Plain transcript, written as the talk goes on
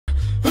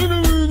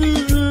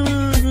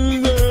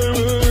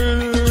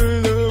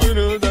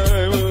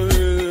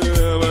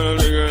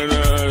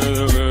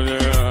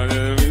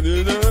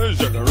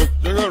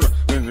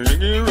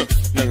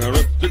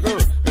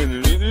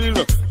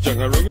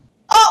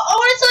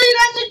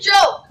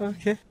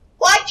Okay.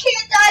 Why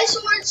can't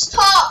dinosaurs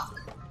talk?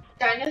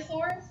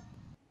 Dinosaurs?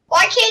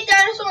 Why can't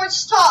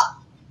dinosaurs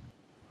talk?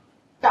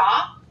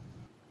 Stop?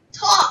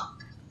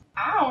 Talk.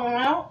 I don't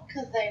know.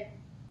 Because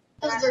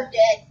they're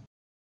dead.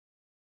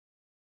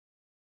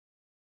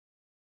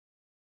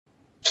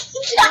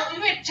 They don't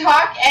even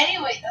talk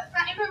anyway. That's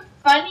not even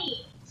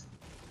funny.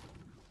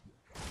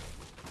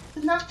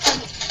 It's not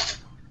funny.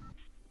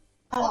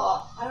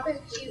 Oh, I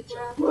don't cute,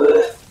 bro.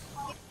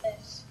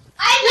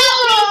 I know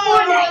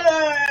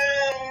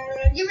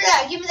Fortnite. Give me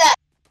that. Give me that.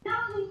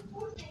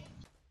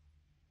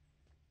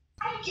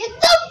 Get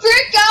the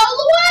frick out of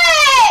the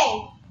way!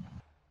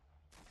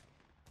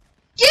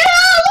 Get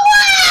out of the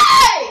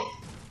way!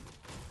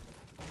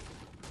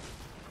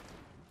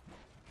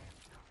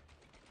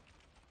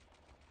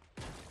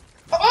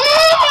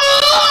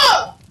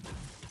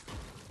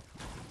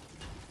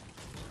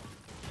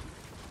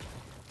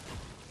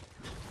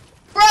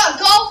 Bro,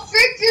 go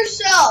frick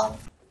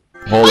yourself!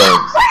 Hold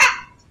on. Crap!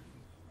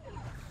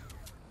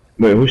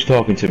 Wait, who's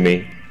talking to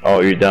me?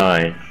 Oh, you're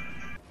dying.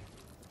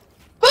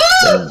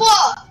 Bruh!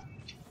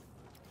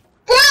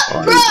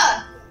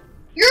 Bruh!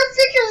 You're a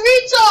freaking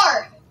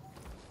retard!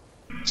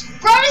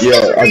 Bro, this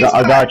guy's a retard. I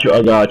got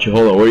you.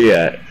 Hold on, where you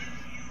at?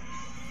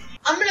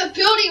 I'm in a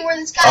building where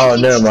this guy Oh,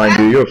 keeps never mind, dude.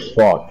 trapping You're me.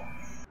 fucked.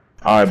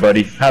 Alright,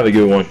 buddy. Have a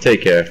good one.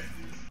 Take care.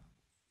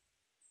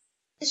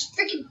 This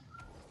freaking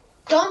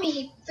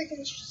dummy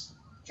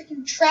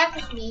freaking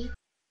trapping me.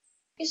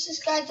 Guess this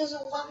guy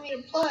doesn't want me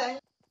to play.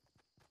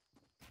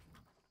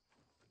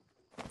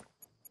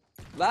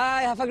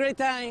 Bye, have a great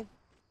time.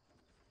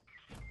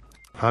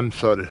 I'm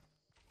sorry.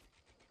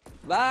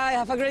 Bye,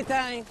 have a great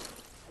time.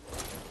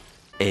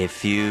 A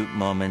few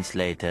moments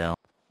later.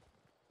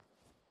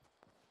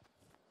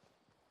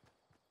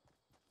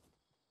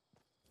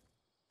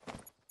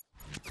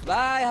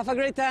 Bye, have a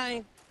great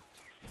time.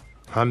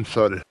 I'm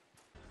sorry.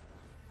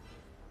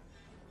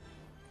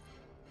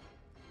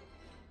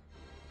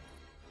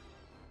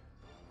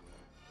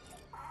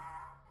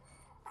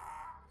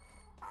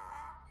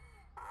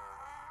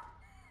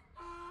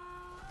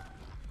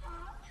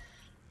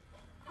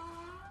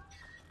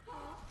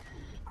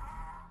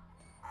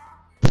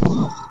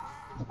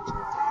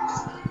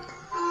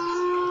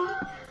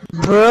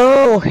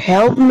 Bro,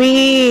 help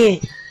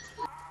me!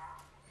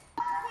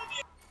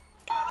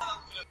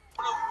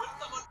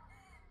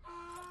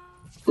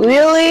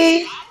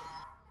 Really?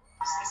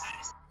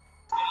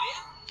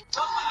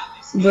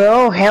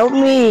 Bro, help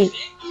me!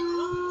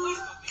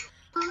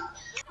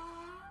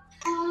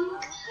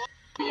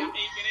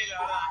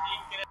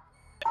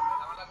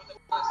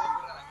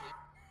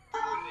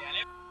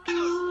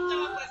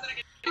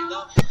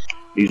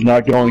 He's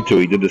not going to.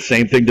 He did the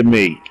same thing to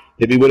me.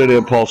 Hit me with an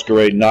impulse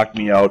grenade, knocked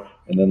me out,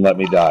 and then let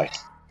me die.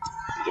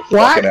 He's a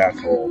fucking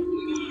asshole.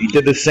 He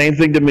did the same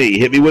thing to me.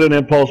 Hit me with an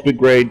impulse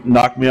grenade,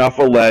 knocked me off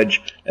a ledge,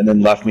 and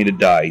then left me to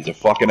die. He's a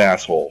fucking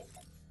asshole.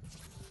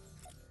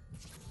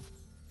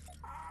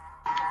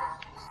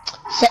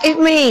 Save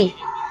me!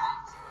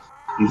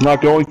 He's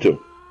not going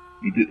to.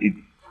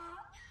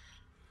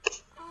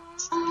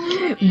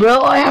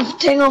 Bro, I have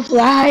 10 of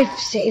life.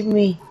 Save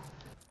me.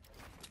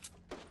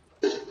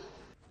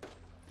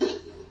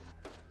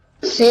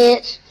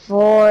 6,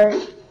 4,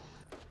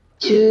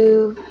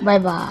 2,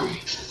 bye-bye.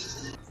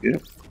 Yeah.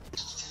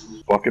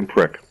 Fucking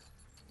prick.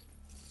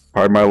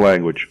 Pardon my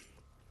language.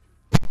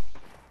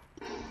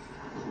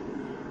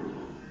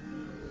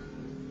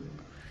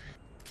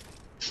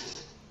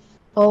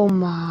 Oh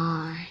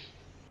my.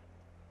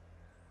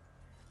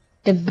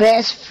 The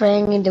best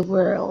friend in the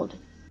world.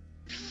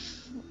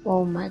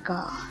 Oh my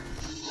god.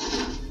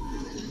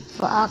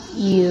 Fuck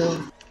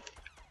you.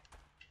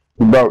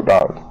 You broke,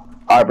 dog.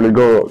 Alright, let's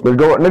go. Let's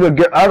go. Nigga,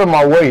 get out of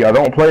my way. I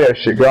don't play that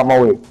shit. Get out my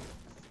way.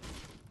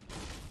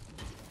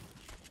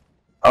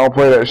 I don't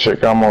play that shit.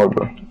 Get out my way,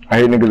 bro. I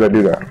hate niggas that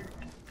do that.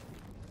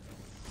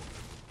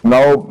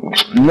 No,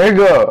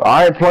 nigga,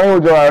 I ain't playing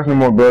with your ass no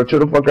more, bro. Chill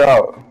the fuck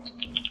out.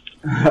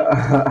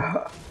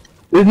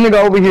 This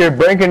nigga over here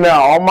breaking down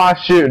all my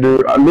shit,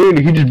 dude.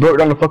 Literally, he just broke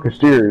down the fucking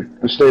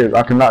stairs.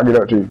 I cannot get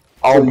up to you.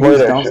 I don't play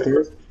that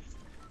downstairs? Shit.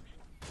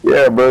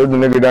 Yeah, bro. The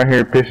nigga down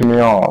here pissing me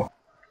off.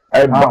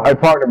 Hey, hey,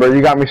 partner, bro,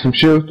 you got me some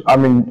shields? I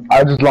mean,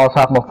 I just lost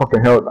half my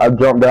fucking health. I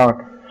jumped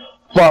down.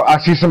 Fuck, I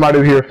see somebody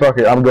over here. Fuck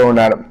it, I'm going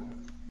at him.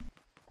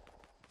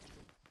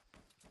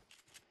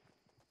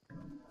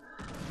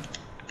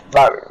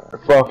 Like,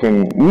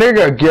 fucking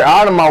nigga, get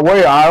out of my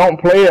way. I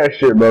don't play that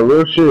shit, bro.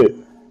 Real shit.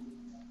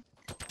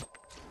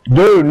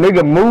 Dude,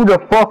 nigga, move the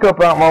fuck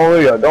up out my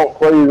way. I don't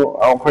play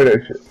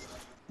that shit.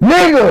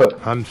 Nigga!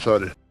 I'm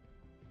sorry.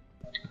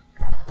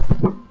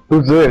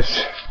 Who's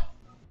this?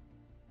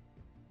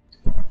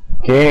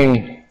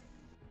 King.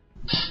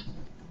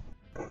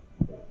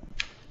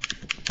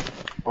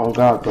 Oh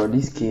god, bro,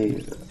 these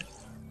kids.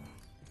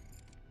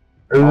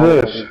 Who's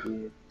this?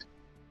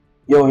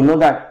 Yo, you know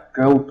that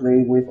girl we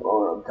played with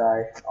or a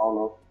guy? I don't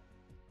know.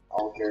 I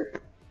don't care.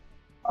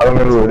 I don't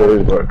know who it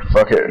is, but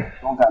fuck it.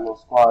 Don't got no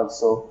squad,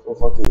 so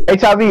fuck it.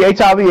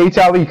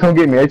 HIV, come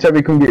get me.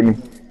 HIV, come get me.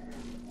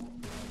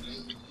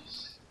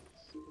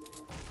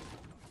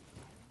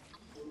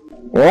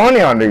 One of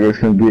y'all niggas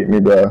can beat me,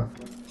 bro.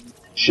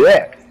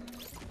 Shit.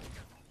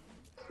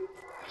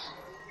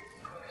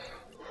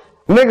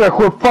 Nigga,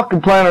 quit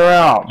fucking playing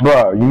around,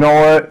 bro. You know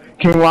what?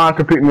 King Lion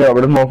can pick me up,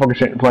 but this motherfucker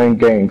shouldn't playing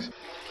games.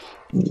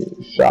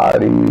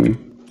 Shoddy.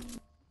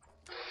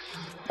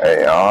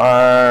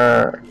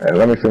 AR. Hey,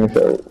 let me finish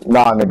that.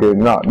 Nah, nigga,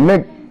 nah,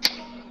 nigga.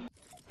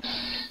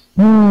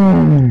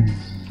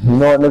 You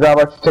know what, nigga? I'm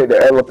about to take the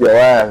L up your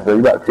ass, bro. You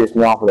about to piss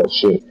me off with that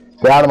shit.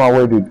 Get out of my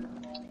way, dude.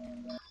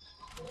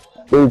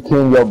 Dude,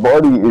 King, your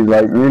body is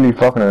like really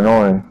fucking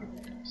annoying.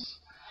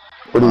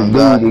 But his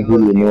dude is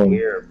really annoying.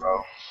 Here,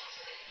 bro.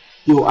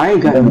 Yo, I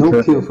ain't got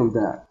no kill from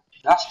that.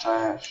 That's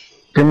trash.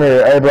 Come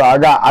here, hey bro, I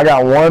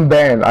got one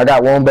band. I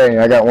got one band.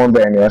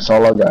 That's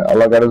all I got.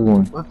 All I got is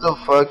one. What the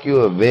fuck,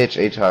 you a bitch,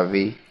 HIV?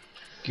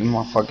 Give me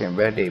my fucking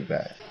band-aid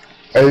back.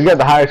 Hey, who's got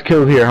the highest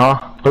kills here, huh?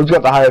 Who's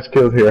got the highest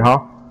kills here, huh?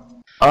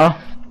 Huh?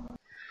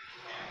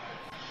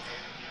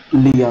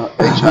 Leon.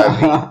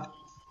 HIV.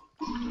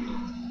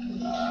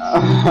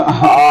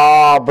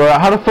 Ah, bro,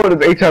 how the fuck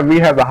does HIV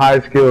have the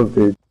highest kills,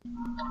 dude?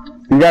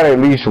 You got at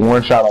least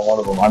one shot on one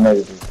of them. I know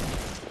you do.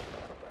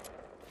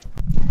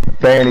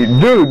 Fanny,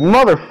 dude,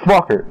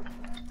 motherfucker.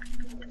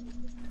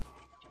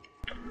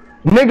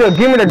 Nigga,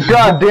 give me the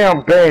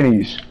goddamn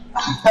bannies.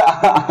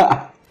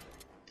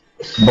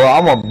 Bro,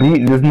 I'ma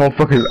beat this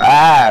motherfucker's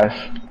ass.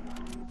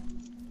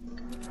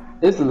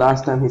 It's the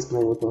last time he's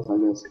playing with us, I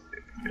guess.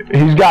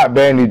 He's got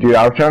bandies, dude.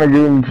 I was trying to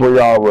get him for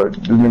y'all, but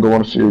this nigga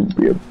wanna see him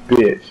be a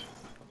bitch.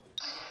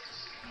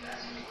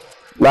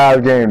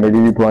 Last game,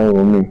 nigga, you playing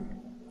with me.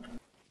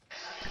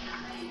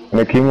 And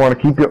the king wanna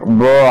keep it,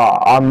 bro.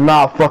 I'm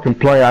not fucking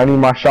playing. I need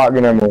my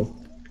shotgun ammo.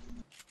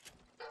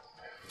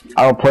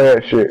 I don't play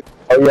that shit.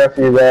 Oh, you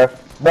see his ass?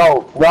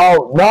 No,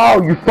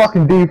 you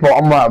fucking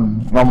default. I'm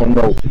a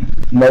no.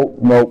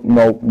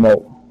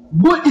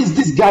 What is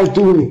this guy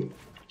doing?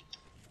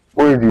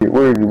 Where is he?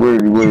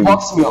 He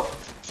boxed me up.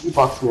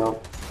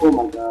 Oh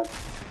my god.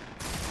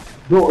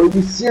 Bro, are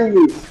you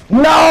serious?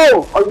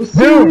 No! Are you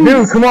serious?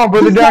 Dude, come on,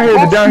 bro. They're down here,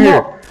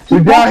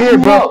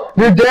 bro.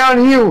 They're down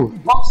here. He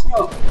boxed me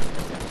up.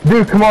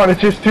 Dude, come on,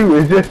 it's just two.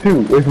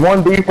 It's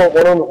one default,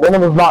 one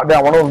of them's knocked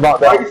down,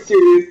 Are you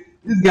serious?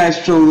 This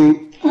guy's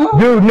trolling.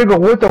 Dude, nigga,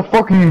 what the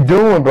fuck are you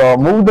doing, bro?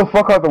 Move the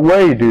fuck out the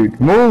way, dude.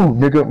 Move,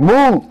 nigga,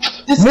 move.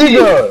 This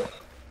nigga.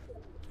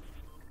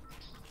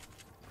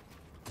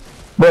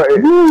 Bro,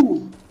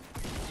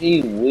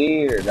 He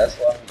weird, that's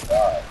why he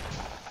died.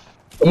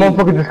 the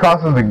motherfucker just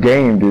cost us the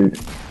game, dude.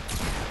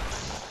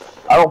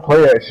 I don't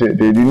play that shit,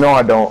 dude. You know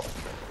I don't.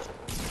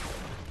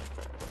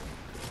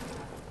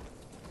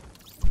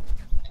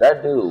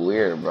 That dude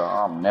weird, bro.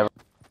 I'm never.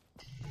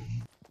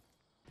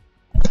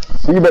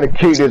 You better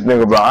kick this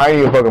nigga, bro. I ain't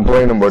even fucking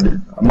playing him, bro,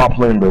 dude. I'm not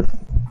playing, bro.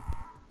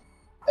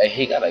 Hey,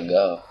 he gotta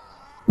go.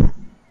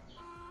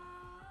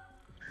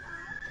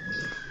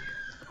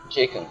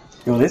 Kick him.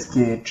 Yo, this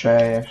kid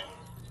trash.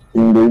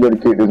 You better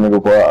kick this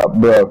nigga,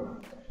 bro.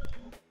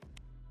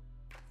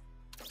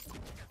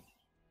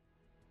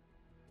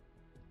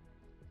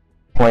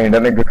 Playing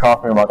that nigga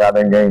cost me my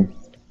goddamn game.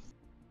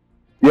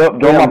 Yep,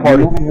 join my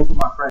party.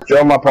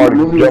 Join my party.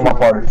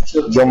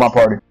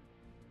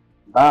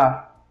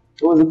 Bye.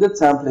 It was a good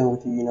time playing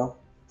with you, you know.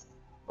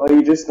 But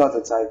you're just not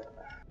the type.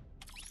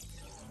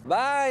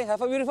 Bye.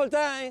 Have a beautiful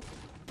time.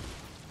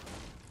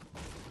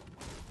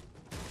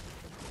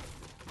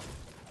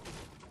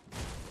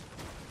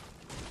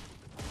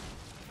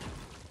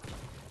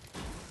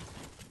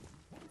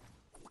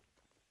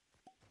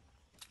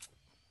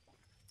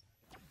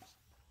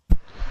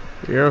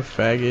 You're a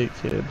faggot,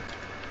 kid.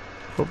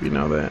 Hope you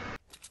know that.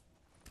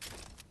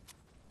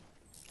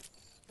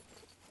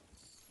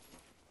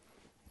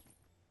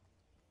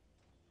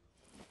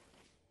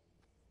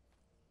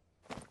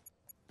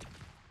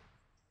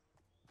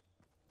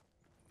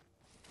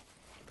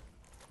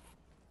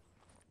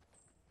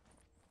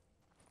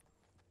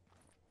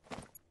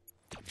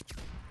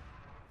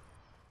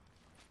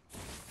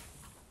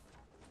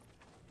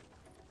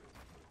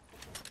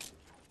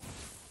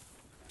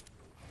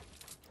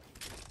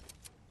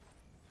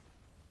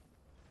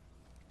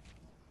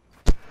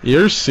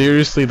 You're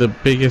seriously the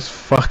biggest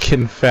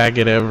fucking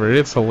faggot ever.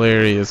 It's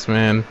hilarious,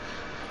 man.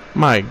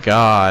 My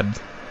god.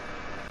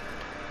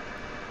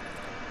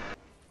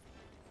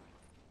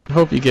 I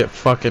hope you get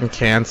fucking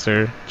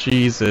cancer.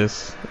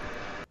 Jesus.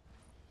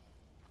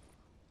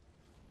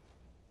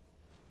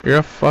 You're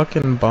a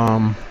fucking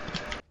bum.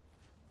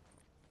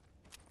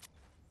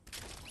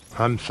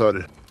 I'm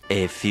sorry.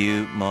 A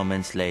few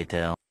moments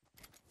later.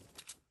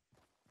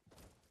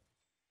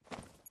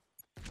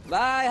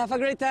 Bye. Have a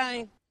great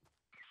time.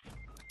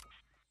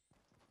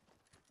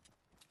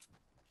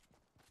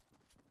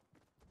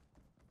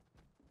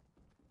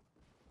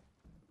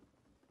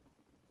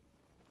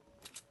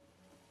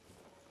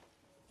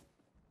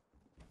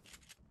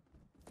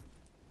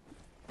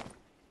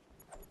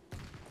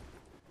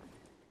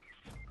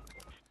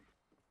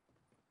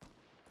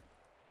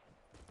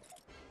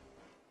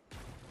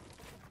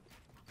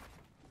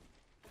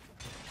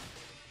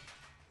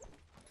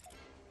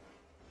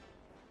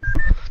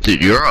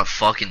 Dude, you're a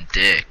fucking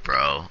dick,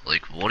 bro.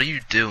 Like, what are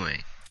you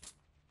doing?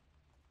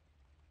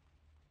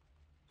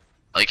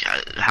 Like,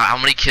 how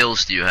many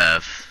kills do you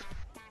have?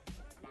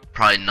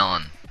 Probably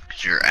none.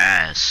 'Cause you're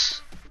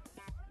ass.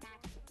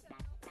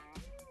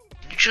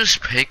 You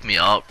just pick me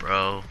up,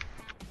 bro.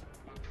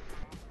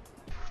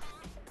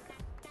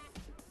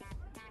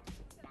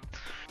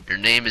 Your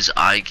name is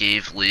I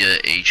gave Leah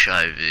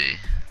HIV.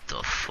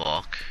 The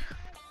fuck?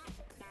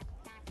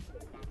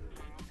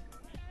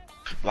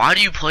 Why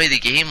do you play the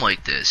game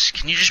like this?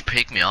 Can you just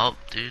pick me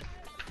up, dude?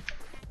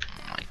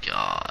 Oh my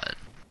god.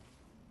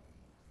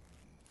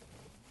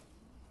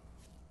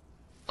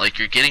 Like,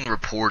 you're getting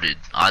reported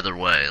either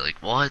way. Like,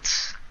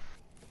 what?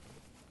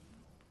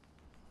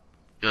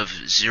 You have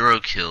 0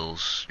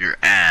 kills. You're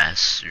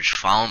ass. You're just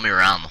following me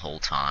around the whole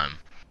time.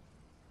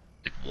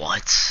 Like,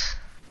 what?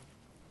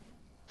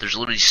 There's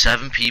literally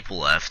 7 people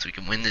left. We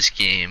can win this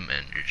game,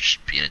 and you're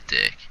just being a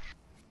dick.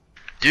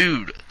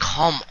 Dude,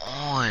 come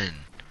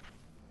on.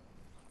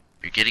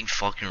 You're getting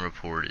fucking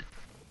reported.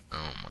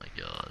 Oh my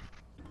god.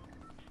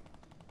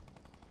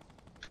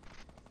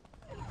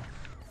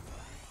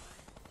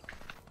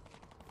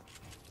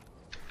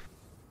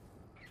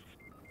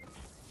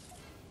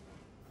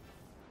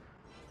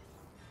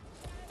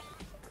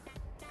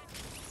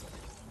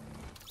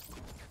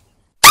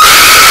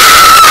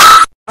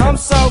 I'm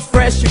so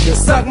fresh, you can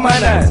suck my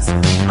nuts.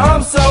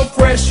 I'm so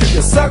fresh, you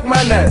can suck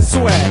my nuts.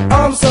 Swag.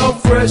 I'm so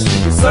fresh,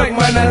 you can suck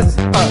my nuts.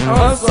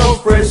 I'm so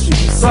fresh, you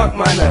can suck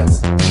my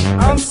nuts.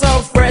 I'm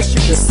so fresh,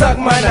 you can suck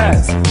my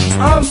nuts.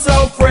 I'm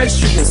so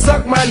fresh, you can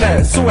suck my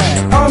nuts.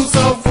 Swag. I'm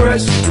so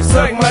fresh, you can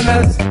suck my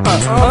nuts.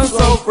 I'm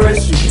so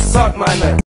fresh, you can suck my nuts.